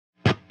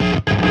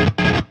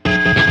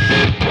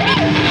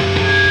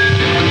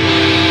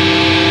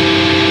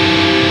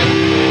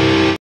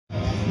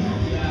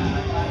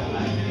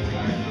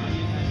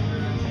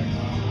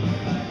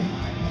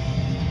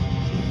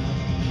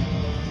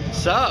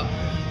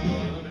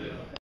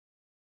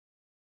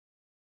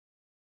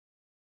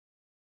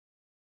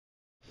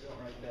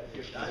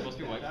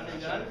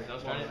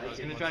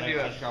gonna try to do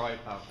a strawberry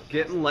pop.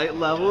 Getting light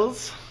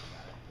levels,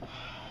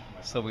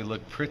 so we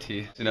look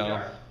pretty. You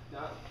know,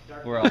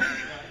 we're all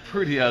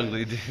pretty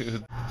ugly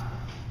dudes.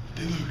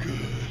 They look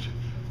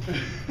good.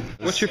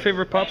 What's your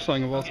favorite pop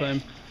song of all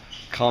time?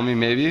 Call Me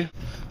Maybe.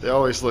 They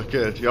always look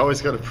good. You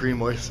always got to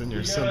pre-moisten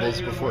your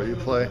cymbals before you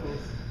play.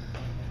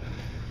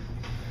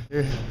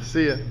 Here,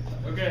 see ya.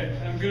 Okay,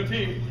 I'm gonna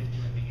pee.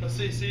 Let's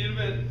see you in a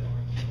bit.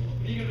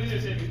 You can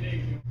videotape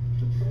me.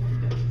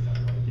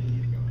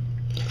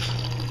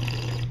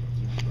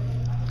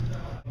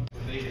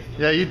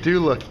 Yeah, you do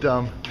look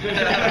dumb.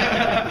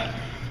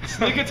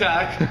 Sneak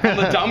attack on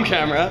the dumb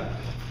camera.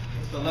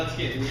 So let's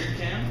get weird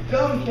cam.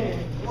 Dumb cam.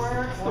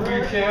 The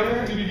weird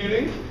camera to be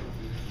getting.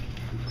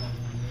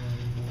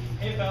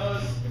 Hey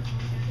fellas.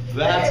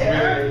 That's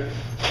weird.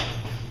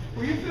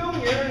 Were you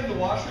filming Aaron in the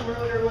washroom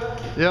earlier?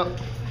 Yep.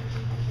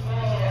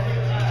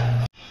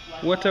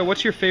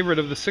 What's your favorite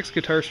of the 6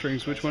 guitar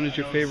strings? Which one is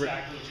your favorite?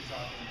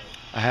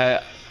 I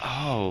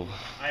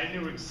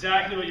knew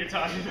exactly what you're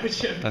talking about,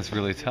 Jim. That's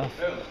really tough.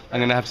 I'm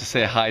gonna have to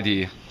say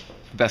Heidi.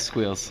 Best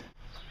squeals.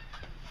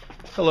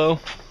 Hello.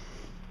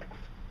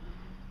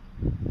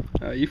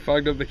 You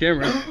fogged up the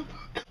camera.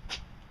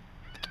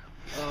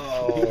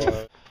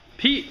 Oh.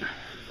 Pete,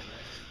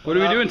 what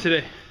are we doing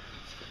today?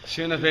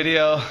 Shooting a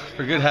video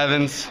for good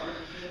heavens.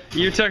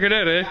 You're tuckered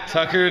out, eh?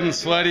 Tuckered and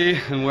sweaty,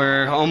 and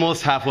we're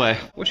almost halfway.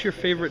 What's your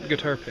favorite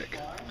guitar pick?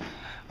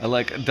 I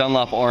like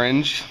Dunlop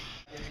Orange.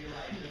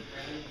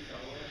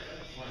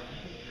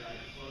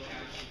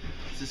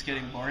 Is this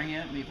getting boring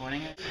yet? Me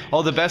pointing it?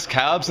 All the best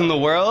cabs in the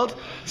world.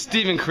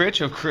 Stephen Critch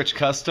of Critch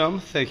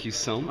Custom. Thank you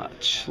so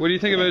much. What do you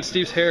think about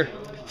Steve's hair?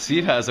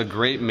 Steve has a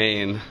great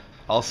mane.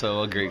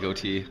 Also a great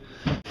goatee.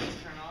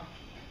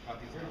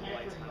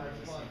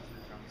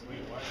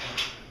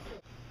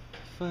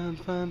 Fun,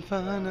 fun,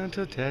 fun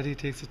until Daddy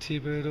takes a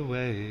T-bird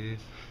away.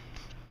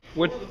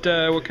 What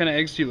kind of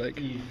eggs do you like?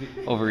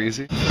 Over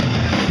easy.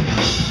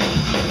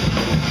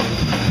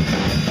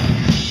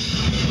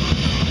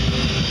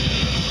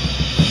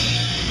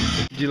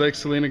 Do you like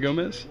Selena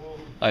Gomez?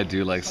 I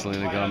do like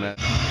Selena Gomez.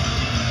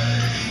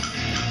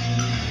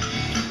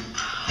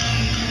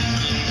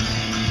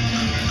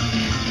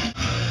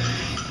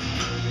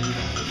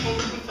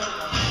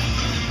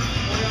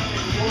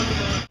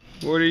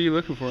 What are you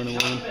looking for in a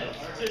woman?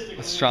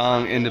 A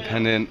strong,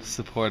 independent,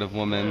 supportive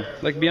woman.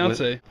 Like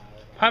Beyonce.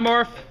 Hi,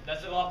 Morph.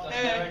 That's a lot. That's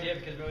a bad idea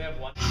because we only have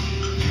one.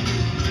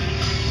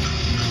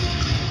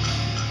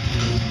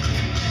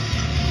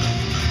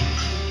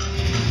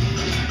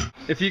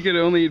 If you could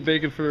only eat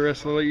bacon for the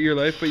rest of your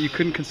life, but you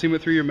couldn't consume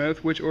it through your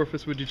mouth, which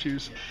orifice would you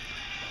choose?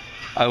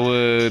 I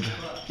would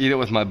eat it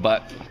with my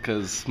butt,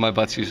 because my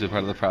butt's usually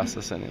part of the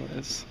process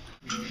anyways.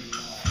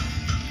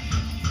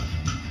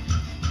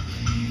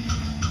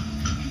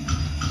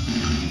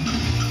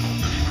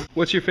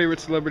 What's your favorite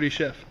celebrity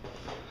chef?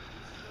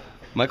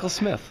 Michael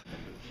Smith.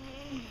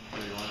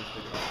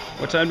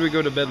 What time did we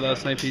go to bed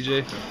last night,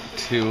 PJ?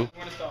 2.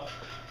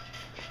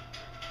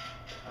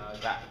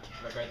 That.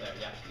 Right there,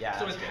 yeah.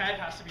 So his pad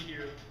has to be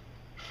here.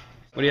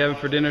 What are you having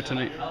for dinner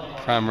tonight?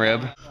 Prime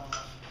rib.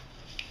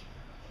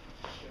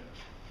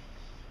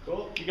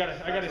 I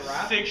got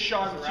a 6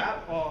 shot of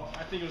wrap. Oh,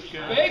 I think it was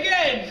good.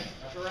 Bacon!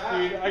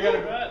 Dude, I got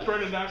a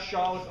Brendan, that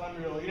shot was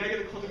unreal. You gotta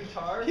get a close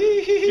guitar.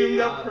 Zoomed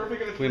up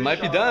perfect. And We might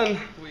be done.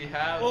 We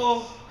have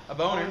a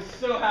boner. I'm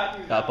so happy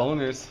with Got that.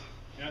 boners.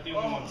 You're not the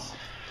only ones.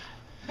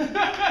 Dude,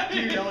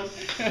 that was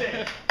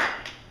sick.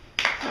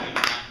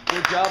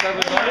 Good job,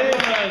 everybody.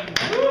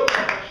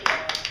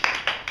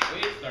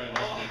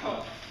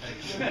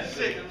 That's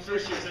sick. I'm so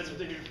serious. That's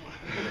ridiculous.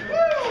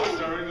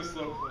 Starting the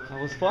slow.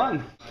 That was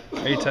fun.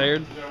 Are you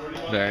tired?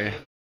 Very.